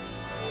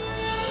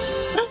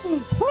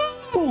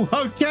 Woo!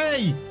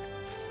 Okay.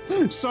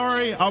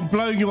 Sorry, I'm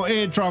blowing your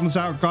eardrums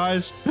out,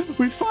 guys.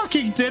 We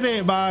fucking did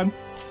it, man.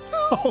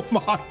 Oh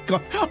my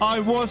god. I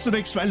wasn't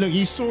expecting... Look,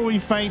 you saw me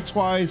faint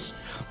twice.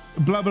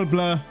 Blah, blah,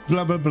 blah,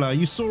 blah, blah, blah.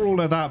 You saw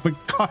all of that, but...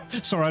 God,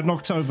 sorry, I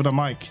knocked over the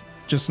mic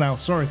just now.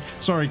 Sorry,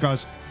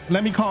 guys.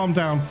 Let me calm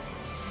down.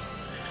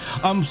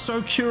 I'm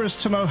so curious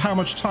to know how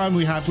much time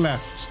we had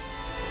left.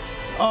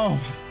 Oh,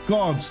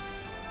 God.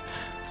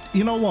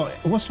 You know what?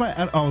 What's my...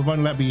 Oh, it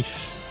won't let me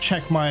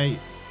check my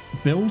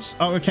builds.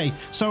 Oh, okay.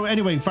 So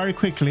anyway, very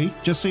quickly,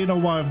 just so you know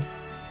why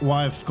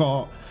I've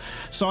got...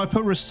 So I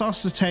put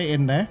resuscitate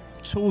in there.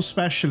 Tool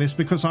specialist,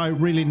 because I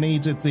really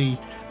needed the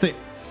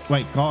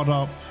wait, guard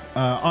up,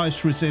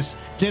 ice resist.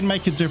 Didn't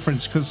make a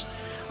difference because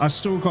I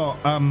still got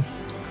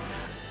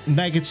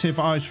negative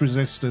ice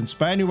resistance.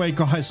 But anyway,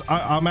 guys,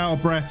 I'm out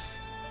of breath.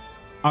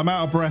 I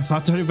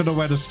don't even know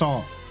where to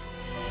start.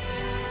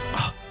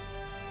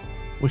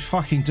 We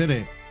fucking did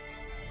it.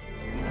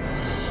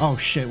 Oh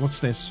shit, what's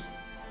this?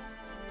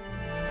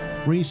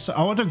 Reset.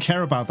 Oh, I don't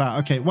care about that.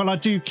 Okay, well, I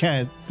do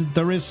care.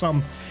 There is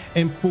some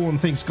important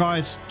things.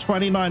 Guys,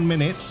 29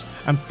 minutes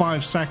and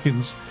 5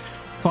 seconds.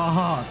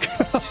 Fuck.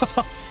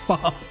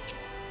 Fuck.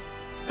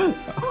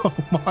 Oh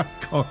my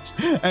god.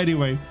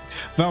 Anyway,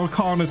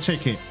 Velkhana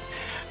ticket.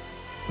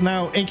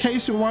 Now, in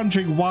case you're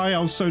wondering why I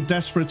was so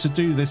desperate to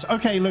do this.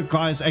 Okay, look,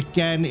 guys,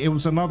 again, it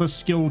was another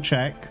skill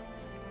check.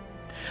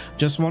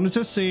 Just wanted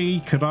to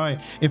see,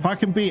 if I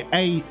can be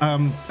an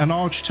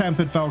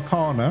arch-tempered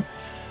Velkhana,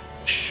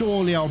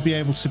 surely I'll be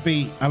able to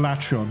beat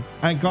Elatrion.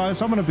 And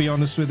guys, I'm going to be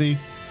honest with you.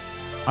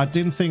 I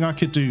didn't think I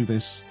could do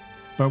this,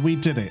 but we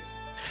did it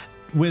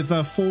with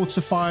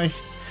Fortify.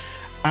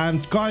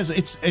 And guys,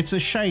 it's a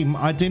shame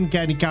I didn't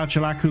get any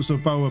Gadgelakus or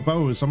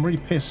Boas. I'm really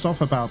pissed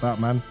off about that,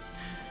 man.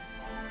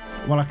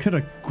 Well, I could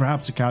have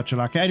grabbed a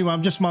Gadgelak. Anyway,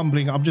 I'm just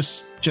mumbling. I'm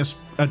just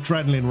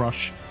adrenaline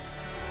rush.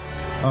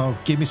 Oh,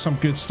 give me some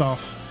good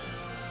stuff.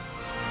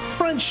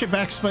 Friendship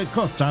expert.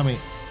 God damn it.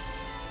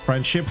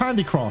 Friendship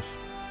handicraft.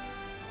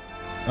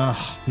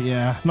 Ugh,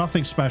 yeah,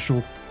 nothing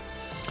special.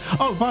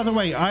 Oh, by the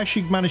way, I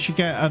actually managed to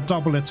get a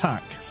double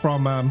attack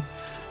from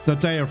the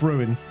Day of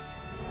Ruin.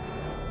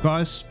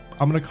 Guys,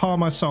 I'm going to calm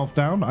myself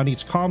down. I need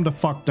to calm the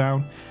fuck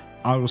down.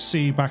 I will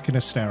see you back in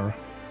Astera.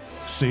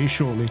 See you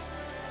shortly.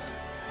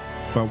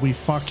 But we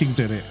fucking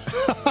did it.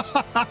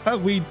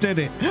 We did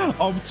it.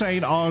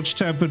 Obtain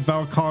Arch-Tempered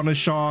Velkhana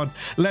shard.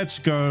 Let's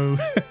go.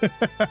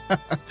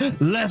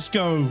 Let's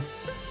go.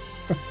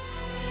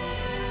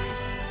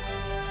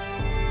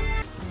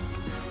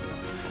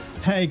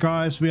 Hey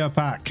guys, we are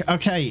back.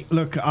 Okay,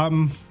 look,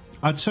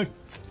 I took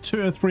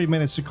 2 or 3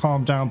 minutes to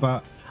calm down,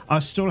 but I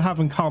still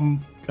haven't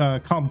calmed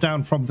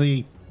down from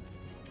the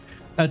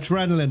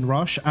adrenaline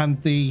rush and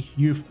the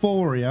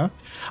euphoria.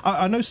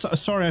 I know,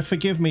 sorry,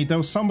 forgive me, there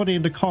was somebody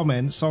in the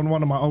comments on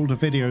one of my older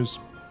videos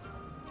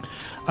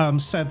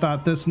said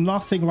that there's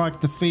nothing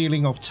like the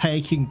feeling of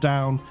taking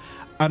down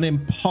an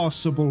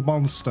impossible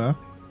monster.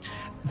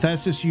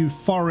 There's this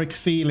euphoric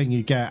feeling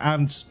you get,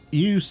 and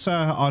you, sir,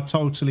 are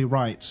totally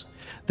right.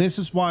 This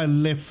is why I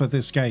live for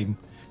this game.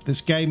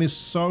 This game is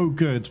so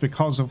good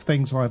because of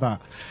things like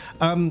that.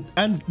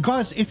 And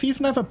guys, if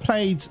you've never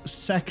played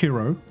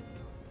Sekiro,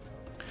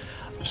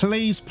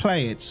 please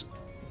play it.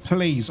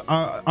 Please.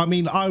 I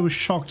mean, I was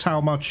shocked how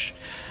much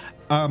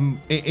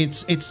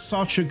it's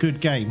such a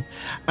good game.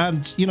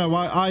 And, you know,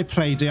 I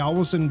played it. I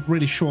wasn't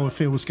really sure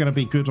if it was going to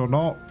be good or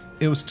not.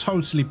 It was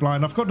totally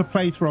blind. I've got the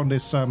playthrough on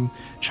this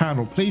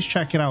channel. Please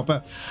check it out.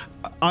 But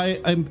I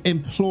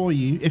implore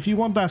you, if you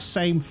want that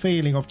same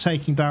feeling of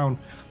taking down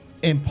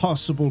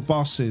impossible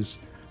bosses,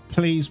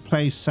 please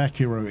play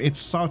Sekiro. It's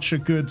such a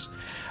good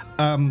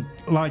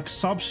like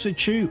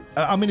substitute.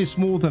 I mean, it's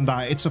more than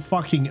that. It's a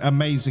fucking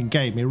amazing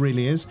game. It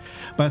really is.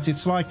 But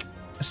it's like,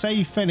 say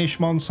you finish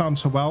Monster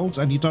Hunter World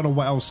and you don't know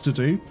what else to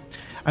do,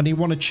 and you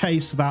want to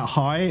chase that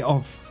high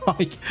of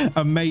like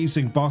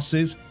amazing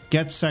bosses,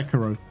 get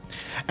Sekiro.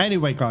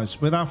 Anyway,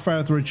 guys, without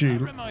further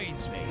ado,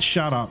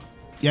 shut up.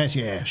 Yes,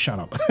 yeah, shut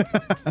up.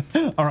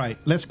 All right,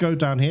 let's go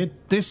down here.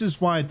 This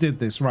is why I did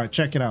this. Right,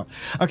 check it out.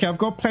 Okay, I've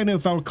got plenty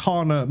of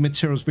Velkhana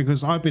materials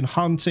because I've been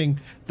hunting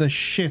the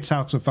shit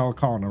out of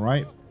Velkhana,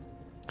 right?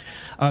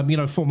 You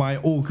know, for my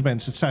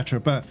augments, etc.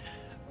 But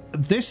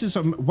this is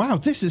wow,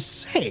 this is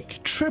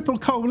sick. Triple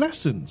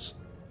coalescence.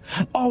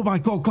 Oh my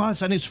god,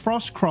 guys, and it's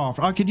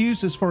Frostcraft. I could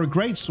use this for a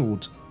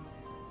greatsword.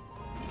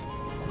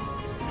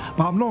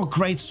 But I'm not a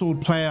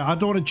greatsword player. I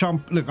don't want to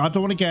jump. Look, I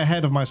don't want to get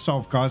ahead of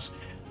myself, guys.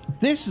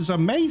 This is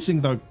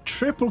amazing, though.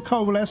 Triple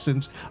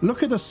coalescence.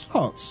 Look at the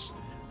slots.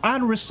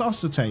 And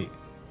resuscitate.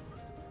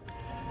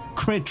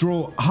 Crit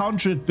draw,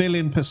 100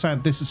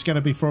 billion%. This is going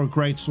to be for a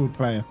greatsword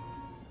player.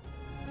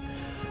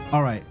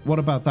 All right, what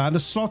about that? And the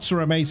slots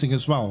are amazing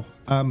as well.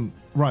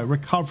 Right,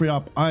 recovery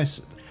up,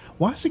 ice.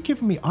 Why is it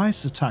giving me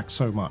ice attack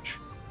so much?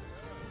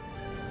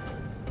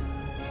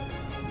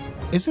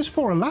 Is this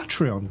for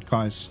Elatrion,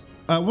 guys?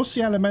 What's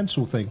the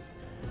elemental thing?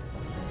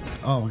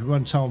 Oh, it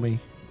won't tell me.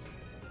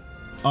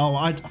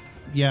 Oh,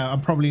 yeah,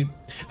 I'm probably...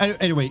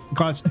 Anyway,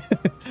 guys.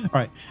 All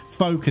right,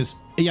 focus.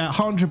 Yeah,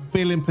 100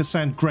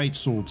 billion%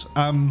 greatsword.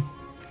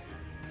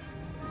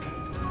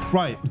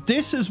 Right,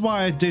 this is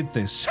why I did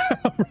this.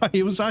 Right,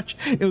 it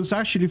was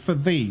actually for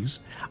these.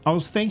 I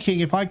was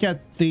thinking if I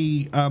get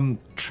the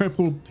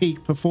triple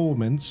peak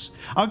performance,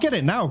 I'll get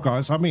it now,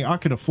 guys. I mean, I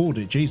can afford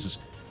it. Jesus.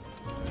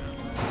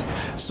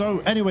 So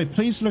anyway,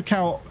 please look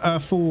out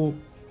for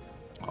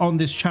on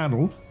this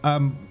channel. I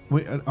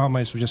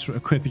might as well just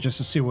equip it just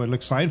to see what it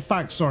looks like. In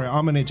fact, sorry,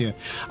 I'm an idiot.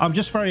 I'm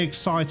just very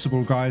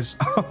excitable, guys.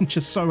 I'm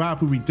just so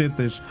happy we did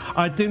this.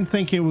 I didn't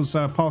think it was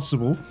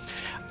possible.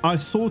 I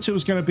thought it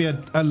was going to be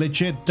a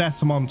legit death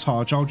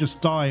montage. I'll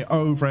just die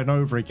over and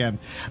over again.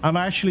 And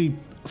I actually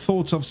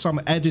thought of some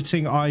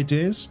editing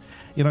ideas,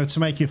 you know, to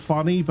make it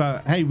funny.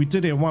 But hey, we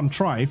did it in one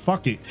try.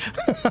 Fuck it.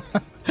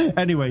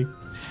 Anyway,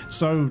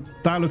 so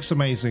that looks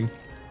amazing.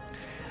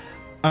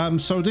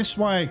 So this is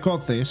why I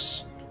got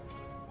this.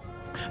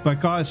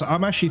 But guys,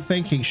 I'm actually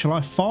thinking, shall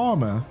I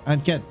farm her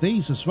and get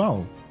these as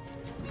well?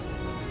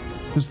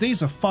 Because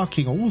these are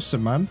fucking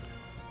awesome, man.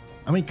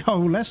 I mean,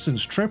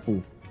 coalescence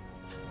triple.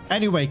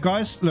 Anyway,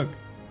 guys, look.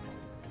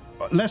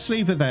 Let's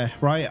leave it there,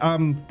 right?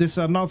 This is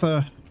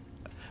another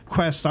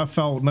quest I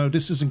felt, no,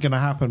 this isn't going to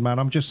happen, man.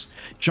 I'm just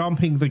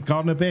jumping the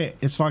gun a bit.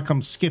 It's like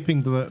I'm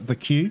skipping the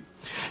queue.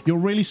 You're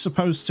really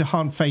supposed to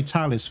hunt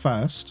Fatalis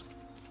first,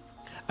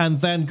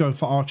 and then go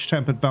for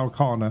Arch-Tempered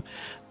Velkhana.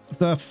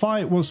 The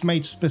fight was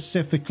made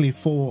specifically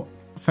for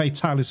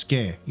Fatalis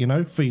gear, you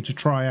know, for you to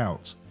try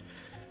out.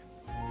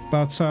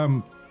 But,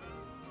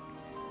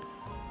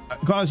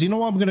 guys, you know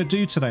what I'm going to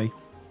do today?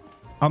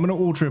 I'm going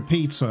to order a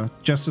pizza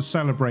just to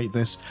celebrate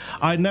this.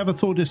 I never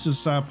thought this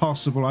was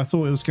possible. I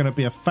thought it was going to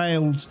be a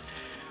failed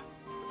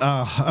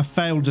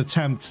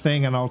attempt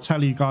thing, and I'll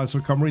tell you guys,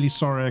 look, I'm really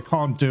sorry, I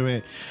can't do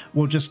it.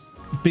 We'll just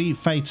beat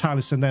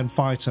Fatalis and then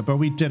fight her, but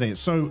we did it.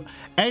 So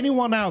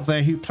anyone out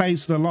there who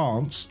plays the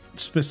Lance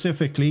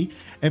specifically,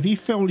 if you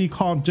feel you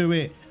can't do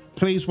it,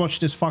 please watch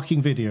this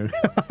fucking video.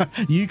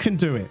 You can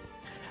do it.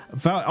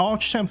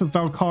 Arch-Tempered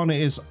Velkhana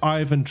is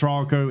Ivan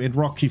Drago in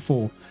Rocky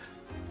 4,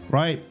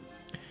 right?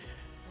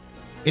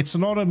 It's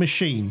not a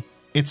machine,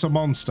 it's a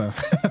monster.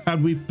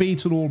 And we've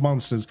beaten all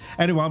monsters.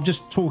 Anyway, I'm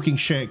just talking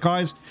shit.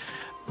 Guys,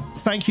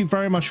 thank you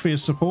very much for your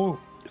support.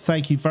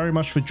 Thank you very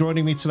much for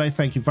joining me today.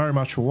 Thank you very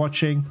much for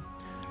watching.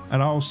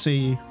 And I'll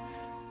see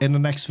you in the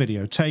next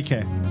video. Take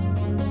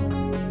care.